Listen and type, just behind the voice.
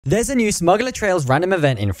There's a new Smuggler Trails random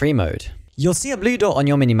event in free mode. You'll see a blue dot on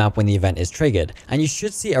your minimap when the event is triggered, and you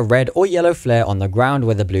should see a red or yellow flare on the ground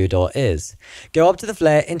where the blue dot is. Go up to the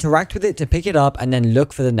flare, interact with it to pick it up, and then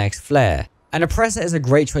look for the next flare. An oppressor is a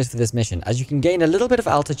great choice for this mission, as you can gain a little bit of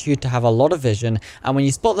altitude to have a lot of vision, and when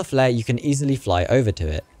you spot the flare you can easily fly over to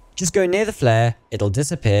it. Just go near the flare, it'll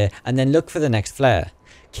disappear, and then look for the next flare.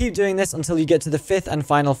 Keep doing this until you get to the 5th and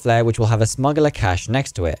final flare, which will have a smuggler cache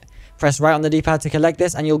next to it. Press right on the D-pad to collect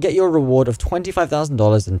this and you'll get your reward of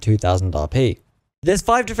 $25,000 and 2,000 RP. There's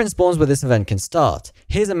 5 different spawns where this event can start.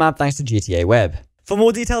 Here's a map thanks to GTA Web. For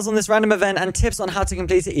more details on this random event and tips on how to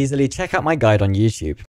complete it easily, check out my guide on YouTube.